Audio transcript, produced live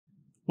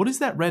What is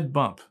that red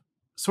bump?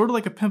 Sort of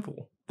like a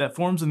pimple that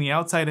forms on the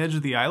outside edge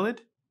of the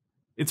eyelid?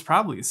 It's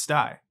probably a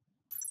stye.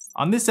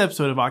 On this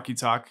episode of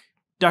OCuTALK,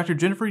 Dr.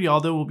 Jennifer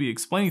Yalldo will be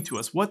explaining to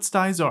us what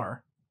styes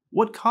are,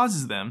 what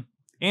causes them,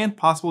 and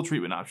possible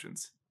treatment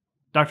options.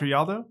 Dr.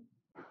 Yalldo?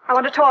 I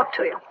want to talk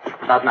to you.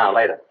 Not now,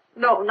 later.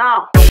 No,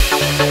 now.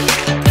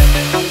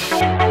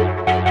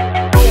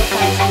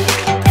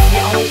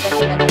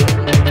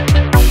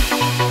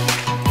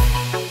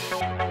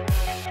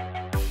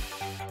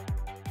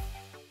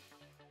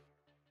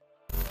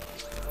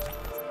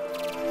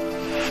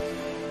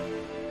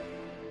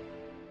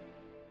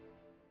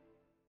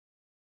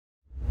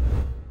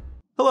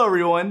 Hello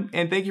everyone,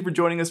 and thank you for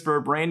joining us for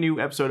a brand new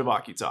episode of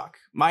OCuTALK.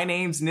 My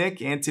name's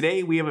Nick, and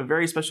today we have a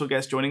very special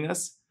guest joining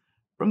us.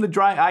 From the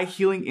Dry Eye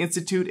Healing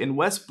Institute in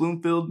West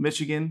Bloomfield,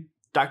 Michigan,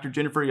 Dr.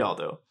 Jennifer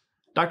Yalldo.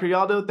 Dr.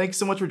 Yalldo, thanks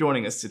so much for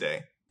joining us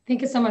today.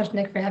 Thank you so much,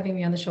 Nick, for having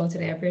me on the show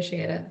today. I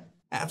appreciate it.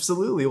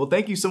 Absolutely. Well,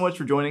 thank you so much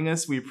for joining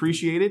us. We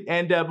appreciate it.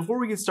 And before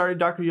we get started,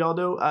 Dr.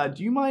 Yalldo,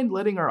 do you mind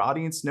letting our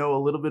audience know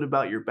a little bit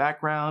about your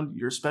background,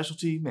 your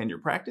specialty, and your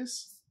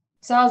practice?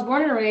 So I was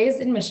born and raised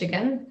in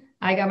Michigan.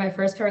 I got my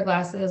first pair of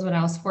glasses when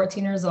I was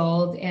 14 years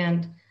old,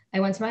 and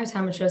I went to my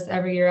optometrist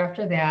every year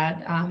after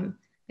that.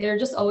 They were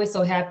just always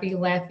so happy,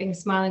 laughing,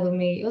 smiling with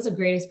me. It was a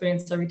great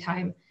experience every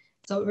time.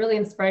 So it really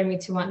inspired me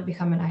to want to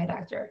become an eye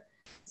doctor.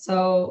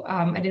 So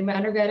I did my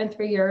undergrad in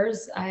 3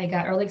 years. I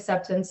got early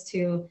acceptance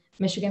to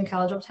Michigan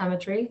College of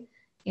Optometry,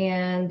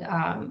 and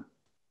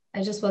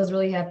I just was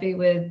really happy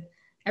with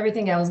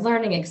everything I was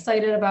learning,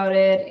 excited about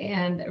it,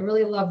 and I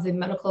really loved the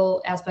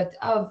medical aspect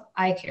of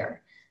eye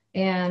care.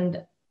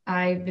 And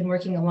I've been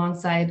working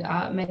alongside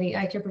many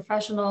eye care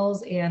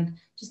professionals and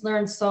just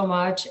learned so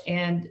much.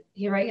 And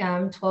here I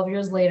am 12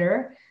 years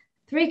later,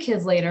 3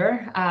 kids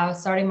later,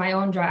 starting my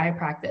own dry eye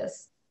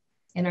practice.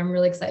 And I'm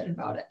really excited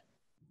about it.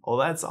 Well,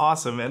 that's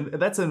awesome. And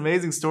that's an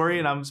amazing story.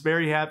 And I'm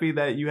very happy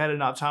that you had an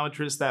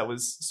optometrist that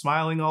was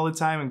smiling all the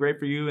time and great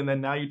for you. And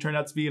then now you turned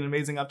out to be an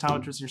amazing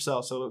optometrist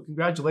yourself. So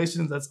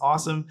congratulations. That's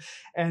awesome.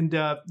 And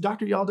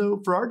Dr.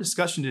 Yalldo, for our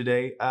discussion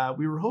today,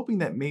 we were hoping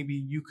that maybe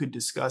you could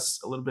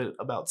discuss a little bit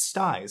about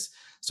styes.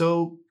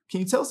 So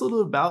can you tell us a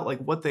little bit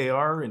about what they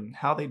are and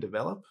how they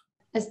develop?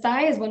 A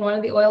stye is when one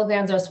of the oil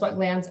glands or sweat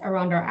glands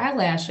around our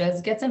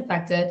eyelashes gets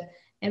infected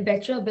and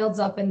bacteria builds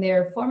up in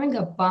there, forming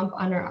a bump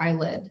on our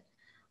eyelid.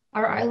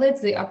 Our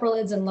eyelids, the upper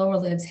lids and lower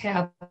lids,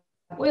 have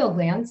oil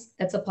glands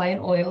that supply an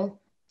oil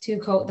to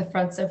coat the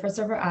front surface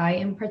of our eye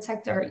and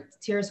protect our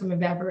tears from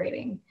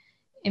evaporating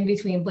in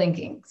between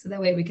blinking. So that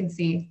way we can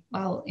see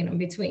while in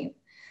between.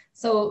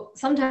 So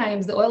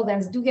sometimes the oil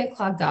glands do get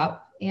clogged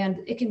up and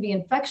it can be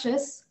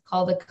infectious,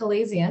 called a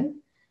chalazion.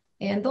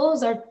 And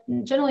those are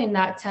generally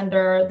not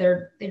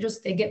tender.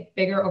 They get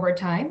bigger over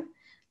time,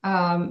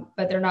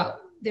 but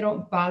they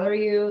don't bother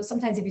you.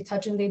 Sometimes if you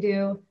touch them, they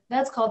do.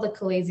 That's called a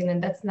chalazion,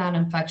 and that's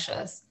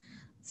non-infectious.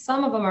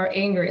 Some of them are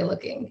angry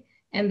looking,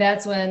 and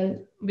that's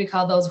when we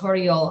call those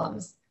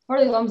hordeolums.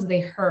 Hordeolums, they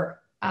hurt.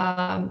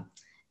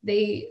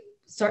 They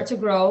start to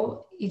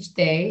grow each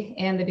day,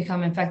 and they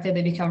become infected.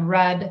 They become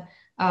red,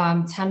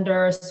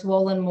 tender,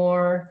 swollen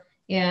more,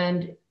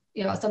 and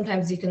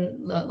sometimes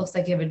looks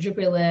like you have a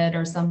droopy lid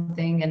or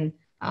something,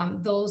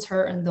 and those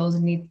hurt, and those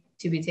need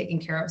to be taken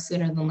care of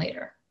sooner than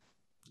later.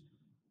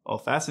 Well,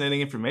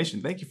 fascinating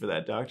information. Thank you for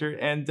that, doctor.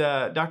 And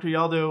Dr.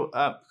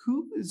 Yalldo,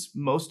 who is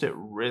most at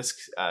risk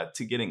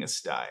to getting a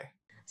stye?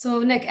 So,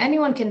 Nick,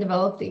 anyone can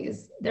develop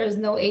these. There's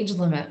no age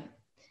limit.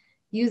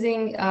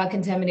 Using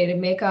contaminated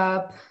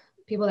makeup,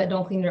 people that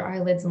don't clean their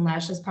eyelids and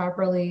lashes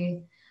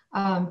properly.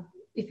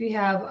 If you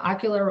have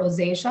ocular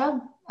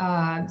rosacea,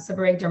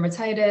 seborrheic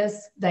dermatitis,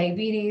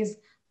 diabetes,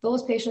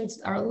 those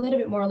patients are a little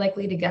bit more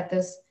likely to get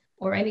this,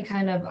 or any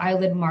kind of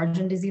eyelid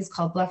margin disease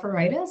called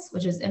blepharitis,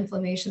 which is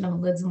inflammation of the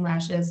lids and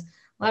lashes.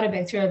 A lot of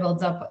bacteria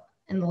builds up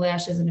in the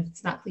lashes, and if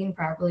it's not cleaned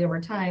properly over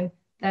time,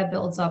 that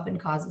builds up and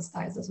causes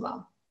styes as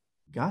well.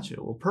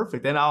 Gotcha. Well,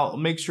 perfect. And I'll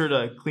make sure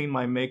to clean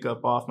my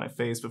makeup off my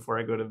face before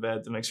I go to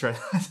bed to make sure.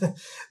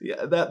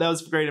 Yeah, that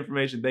was great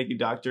information. Thank you,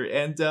 doctor.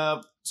 And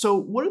so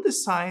what are the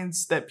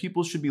signs that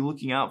people should be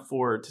looking out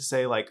for to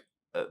say,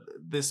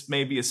 this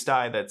may be a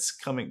stye that's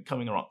coming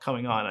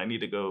on? I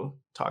need to go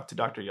talk to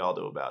Dr.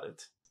 Yalldo about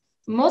it.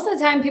 Most of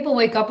the time people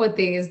wake up with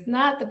these,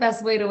 not the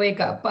best way to wake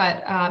up,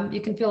 but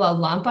you can feel a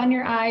lump on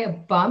your eye, a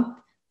bump.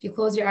 If you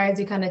close your eyes,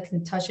 you kind of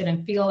can touch it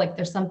and feel like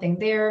there's something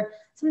there.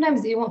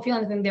 Sometimes you won't feel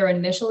anything there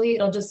initially.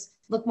 It'll just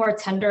look more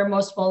tender,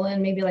 more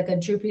swollen, maybe like a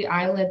droopy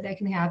eyelid that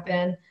can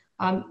happen.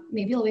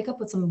 Maybe you'll wake up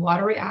with some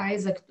watery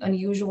eyes, like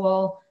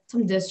unusual,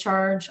 some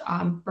discharge,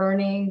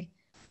 burning.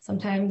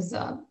 Sometimes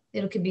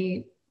it could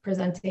be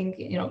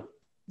presenting,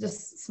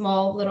 just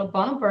small little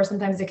bump, or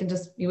sometimes it can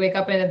just, you wake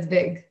up and it's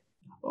big.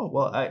 Oh,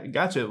 well, I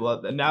gotcha.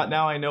 Well,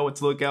 now I know what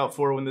to look out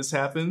for when this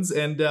happens.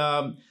 And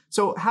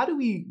so how do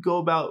we go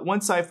about,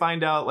 once I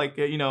find out,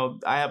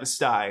 I have a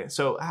stye,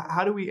 so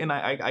how do we, and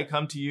I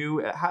come to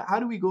you, how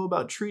do we go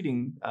about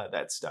treating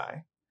that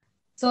stye?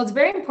 So it's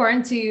very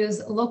important to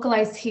use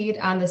localized heat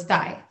on the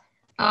stye.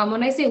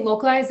 When I say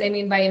localized, I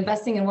mean by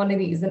investing in one of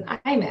these, an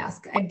eye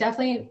mask. I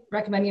definitely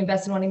recommend you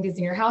invest in one of these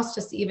in your house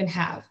just to even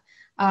have.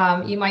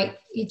 You might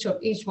each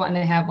want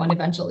to have one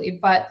eventually,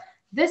 but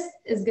this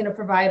is going to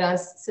provide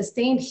us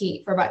sustained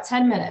heat for about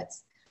 10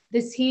 minutes.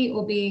 This heat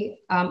will be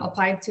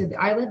applied to the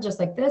eyelid just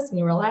like this, and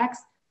you relax.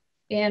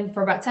 And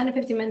for about 10 to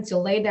 15 minutes,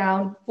 you'll lay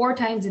down 4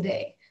 times a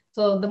day.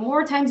 So the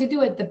more times you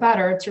do it, the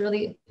better to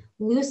really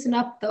loosen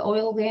up the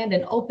oil gland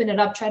and open it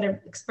up, try to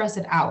express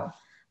it out.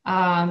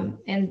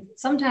 And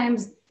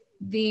sometimes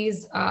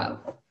these,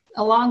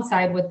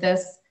 alongside with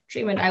this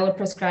treatment, I would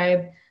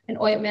prescribe an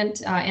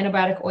ointment,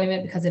 antibiotic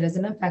ointment, because it is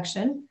an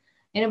infection.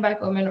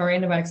 Antibiotic ointment or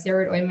antibiotic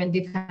steroid ointment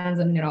depends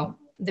on,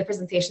 the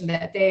presentation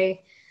that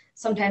day.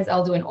 Sometimes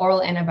I'll do an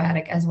oral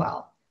antibiotic as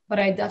well. But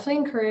I definitely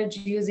encourage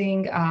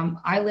using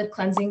eyelid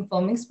cleansing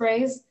foaming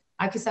sprays.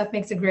 OCuTALK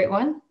makes a great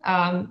one.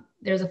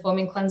 There's a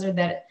foaming cleanser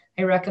that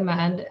I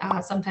recommend.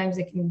 Sometimes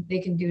they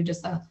can do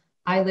just a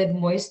eyelid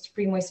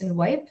pre-moistened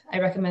wipe. I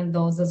recommend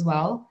those as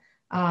well.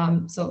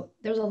 So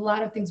there's a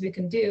lot of things we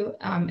can do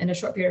in a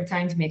short period of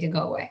time to make it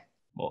go away.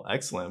 Well,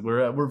 excellent.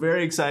 We're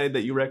very excited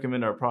that you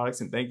recommend our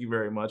products, and thank you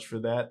very much for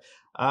that.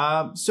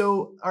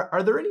 So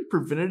are there any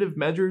preventative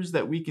measures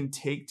that we can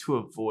take to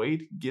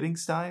avoid getting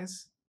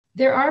styes?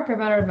 There are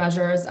preventative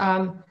measures.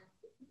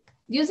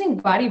 Using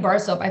body bar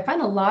soap, I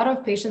find a lot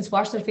of patients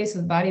wash their face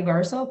with body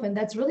bar soap, and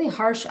that's really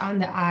harsh on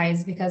the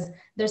eyes because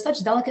they're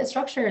such delicate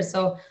structures.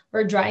 So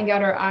we're drying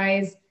out our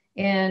eyes.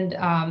 And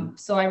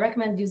so I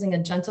recommend using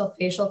a gentle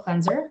facial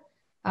cleanser.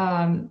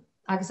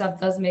 OCuTALK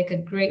does make a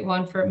great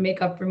one for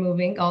makeup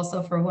removing,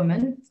 also for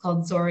women. It's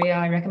called Zoria.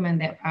 I recommend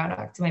that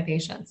product to my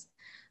patients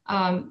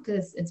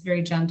because it's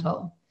very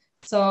gentle.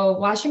 So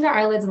washing our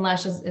eyelids and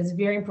lashes is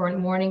very important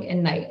morning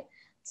and night.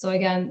 So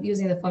again,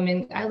 using the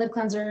foaming eyelid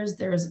cleansers,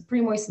 there's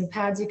pre-moistened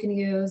pads you can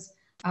use,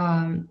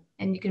 and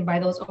you can buy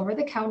those over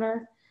the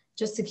counter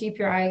just to keep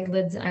your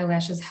eyelids and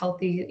eyelashes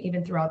healthy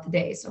even throughout the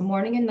day. So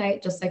morning and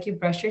night, just like you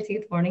brush your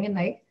teeth morning and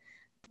night,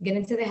 get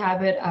into the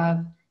habit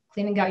of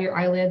cleaning out your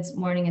eyelids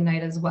morning and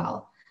night as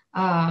well.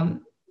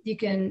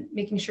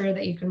 Making sure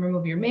that you can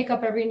remove your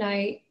makeup every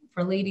night.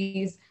 For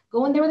ladies,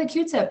 go in there with a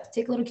Q-tip,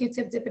 take a little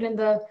Q-tip, dip it in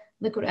the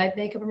liquid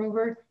makeup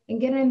remover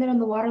and get it in there on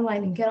the water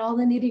line and get all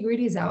the nitty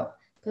gritties out,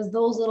 because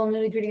those little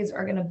nitty gritties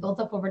are going to build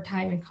up over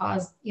time and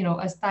cause,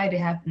 a stye to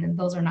happen. And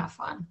those are not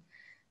fun.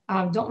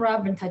 Don't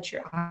rub and touch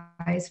your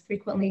eyes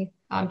frequently.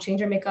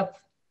 Change your makeup.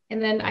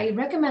 And then I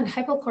recommend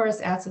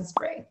hypochlorous acid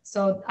spray.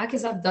 So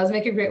OCuTALK does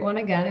make a great one.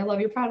 Again, I love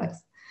your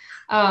products.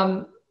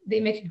 They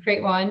make a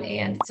great one.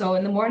 And so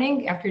in the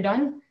morning, after you're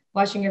done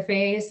washing your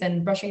face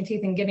and brushing your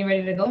teeth and getting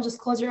ready to go, just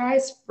close your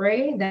eyes,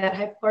 spray that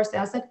hypochlorous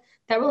acid.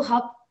 That will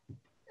help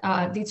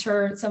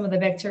deter some of the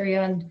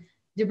bacteria and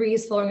debris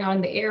flowing out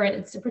in the air. And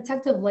it's a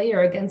protective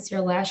layer against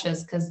your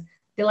lashes because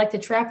they like to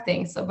trap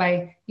things. So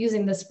by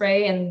using the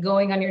spray and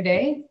going on your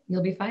day,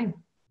 you'll be fine.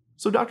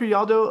 So Dr.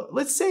 Yalldo,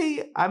 let's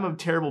say I'm a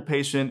terrible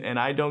patient and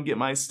I don't get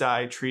my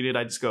stye treated.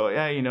 I just go,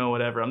 yeah,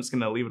 whatever. I'm just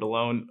going to leave it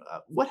alone.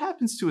 What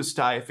happens to a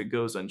stye if it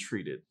goes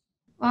untreated?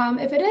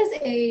 If it is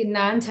a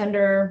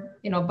non-tender,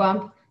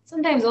 bump,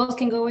 sometimes those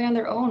can go away on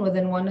their own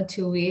within 1 to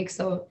 2 weeks.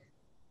 So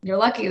you're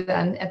lucky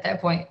then at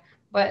that point.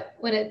 But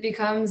when it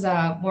becomes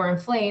more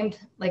inflamed,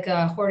 like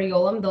a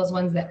hordeolum, those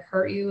ones that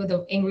hurt you,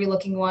 the angry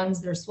looking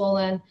ones, they're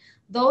swollen,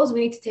 those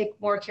we need to take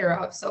more care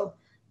of. So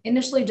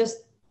initially just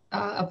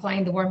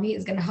applying the warm heat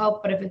is going to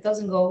help, but if it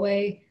doesn't go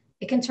away,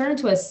 it can turn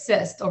into a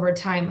cyst over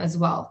time as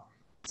well.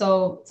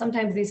 So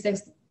sometimes these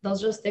things, they'll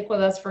just stick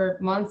with us for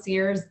months,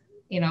 years,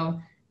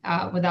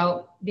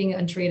 without being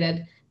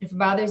untreated. If it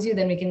bothers you,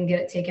 then we can get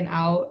it taken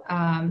out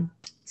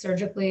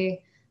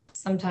surgically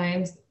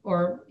sometimes,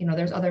 or,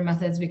 there's other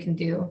methods we can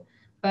do.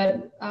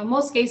 But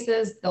most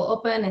cases, they'll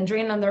open and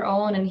drain on their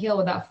own and heal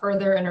without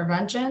further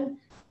intervention.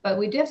 But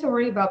we do have to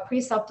worry about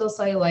preseptal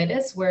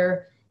cellulitis,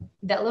 where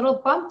that little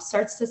bump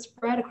starts to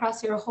spread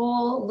across your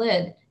whole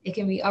lid. It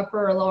can be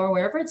upper or lower,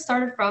 wherever it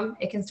started from,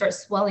 it can start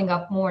swelling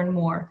up more and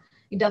more.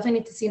 You definitely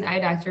need to see an eye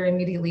doctor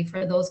immediately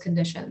for those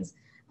conditions.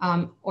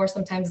 Or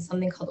sometimes it's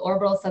something called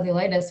orbital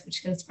cellulitis,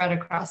 which can spread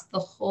across the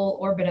whole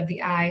orbit of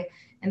the eye.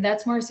 And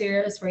that's more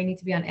serious, where you need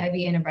to be on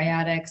IV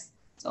antibiotics.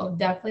 So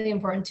definitely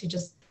important to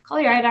just call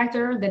your eye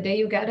doctor the day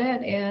you get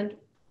it and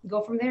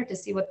go from there to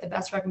see what the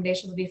best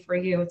recommendations will be for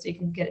you so you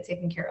can get it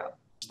taken care of.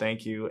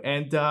 Thank you.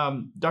 And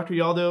Dr.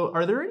 Yalldo,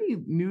 are there any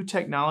new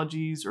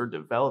technologies or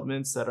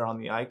developments that are on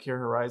the eye care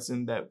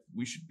horizon that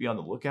we should be on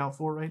the lookout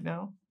for right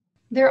now?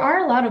 There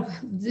are a lot of,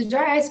 the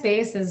dry eye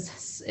space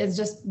is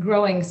just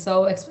growing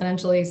so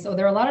exponentially. So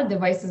there are a lot of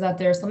devices out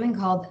there, something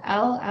called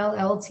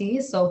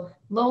LLLT, so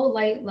low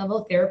light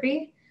level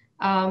therapy.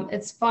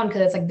 It's fun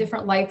because it's like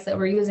different lights that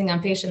we're using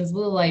on patients,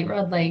 blue light,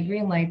 red light,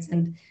 green lights,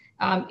 and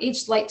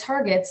each light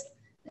targets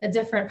a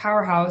different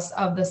powerhouse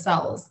of the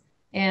cells.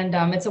 And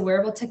it's a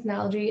wearable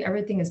technology.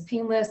 Everything is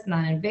painless,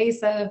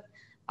 non-invasive.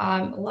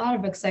 A lot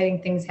of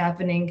exciting things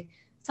happening.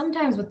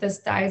 Sometimes with the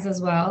styes as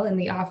well in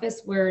the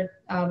office, where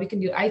we can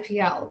do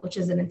IPL, which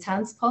is an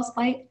intense pulse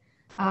light.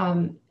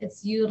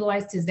 It's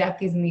utilized to zap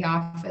these in the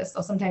office.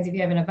 So sometimes if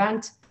you have an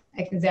event,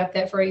 I can zap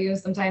that for you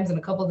sometimes in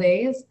a couple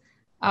days.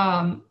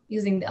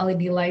 Using the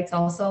LED lights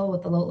also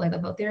with the low light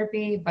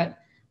lithotherapy, but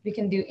we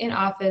can do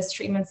in-office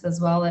treatments as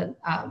well, and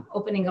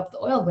opening up the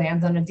oil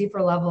glands on a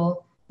deeper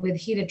level with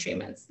heated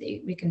treatments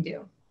that we can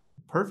do.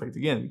 Perfect.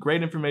 Again,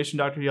 great information,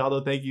 Dr.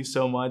 Yalldo. Thank you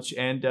so much.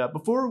 And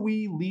before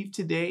we leave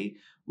today,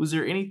 was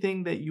there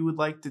anything that you would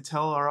like to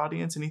tell our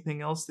audience?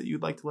 Anything else that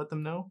you'd like to let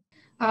them know?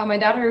 My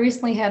daughter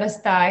recently had a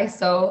stye,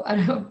 so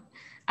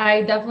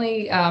I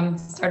definitely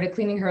started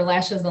cleaning her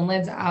lashes and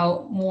lids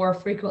out more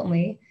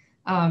frequently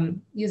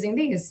using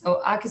these.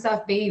 So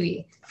OCuTALK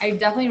Baby, I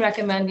definitely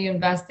recommend you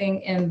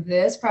investing in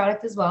this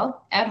product as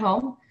well at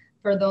home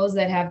for those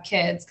that have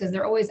kids, because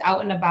they're always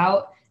out and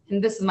about.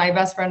 And this is my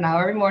best friend now.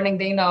 Every morning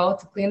they know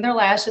to clean their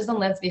lashes and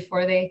lids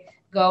before they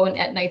go, and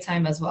at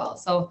nighttime as well.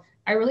 So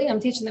I really am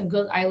teaching them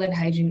good eyelid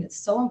hygiene. It's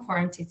so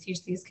important to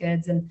teach these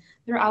kids, and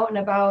they're out and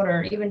about,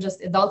 or even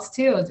just adults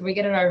too. We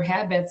get in our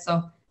habits.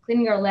 So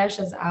cleaning our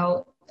lashes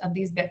out of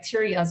these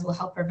bacteria will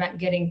help prevent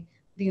getting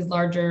these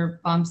larger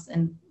bumps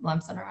and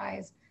lumps on our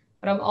eyes.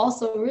 But I'm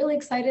also really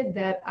excited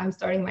that I'm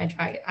starting my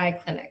dry eye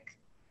clinic.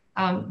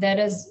 That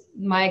is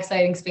my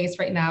exciting space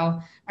right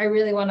now. I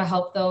really want to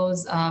help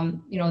those, that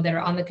are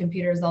on the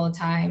computers all the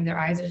time. Their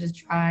eyes are just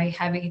dry,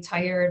 heavy,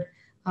 tired.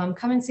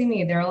 Come and see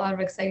me. There are a lot of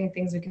exciting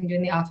things we can do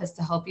in the office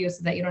to help you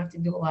so that you don't have to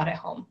do a lot at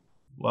home.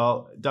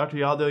 Well, Dr.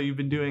 Yalldo, you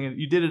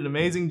did an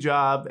amazing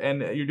job,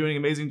 and you're doing an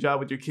amazing job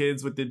with your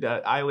kids with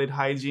the eyelid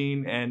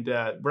hygiene and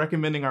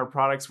recommending our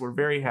products. We're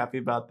very happy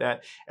about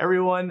that.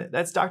 Everyone,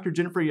 that's Dr.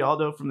 Jennifer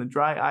Yalldo from the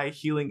Dry Eye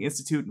Healing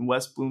Institute in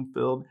West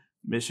Bloomfield,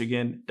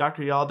 Michigan.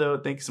 Dr.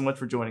 Yalldo, thank you so much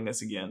for joining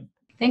us again.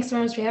 Thanks so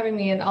much for having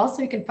me. And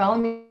also you can follow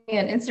me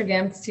on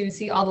Instagram to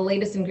see all the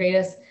latest and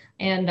greatest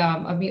and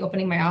of me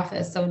opening my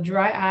office. So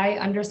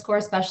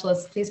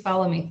dry_eye_specialist, please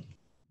follow me.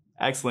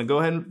 Excellent. Go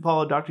ahead and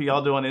follow Dr.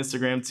 Yalldo on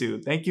Instagram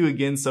too. Thank you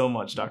again so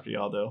much, Dr.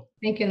 Yalldo.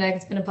 Thank you, Nick.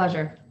 It's been a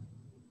pleasure.